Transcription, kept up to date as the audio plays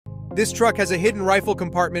This truck has a hidden rifle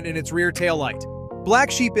compartment in its rear taillight. Black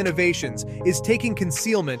Sheep Innovations is taking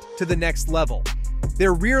concealment to the next level.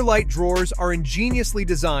 Their rear light drawers are ingeniously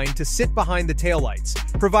designed to sit behind the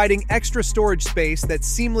taillights, providing extra storage space that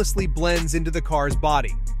seamlessly blends into the car's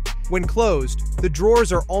body. When closed, the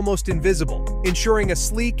drawers are almost invisible, ensuring a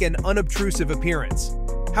sleek and unobtrusive appearance.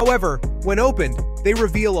 However, when opened, they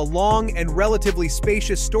reveal a long and relatively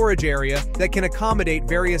spacious storage area that can accommodate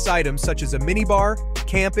various items such as a minibar,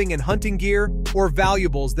 camping and hunting gear, or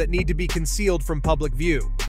valuables that need to be concealed from public view.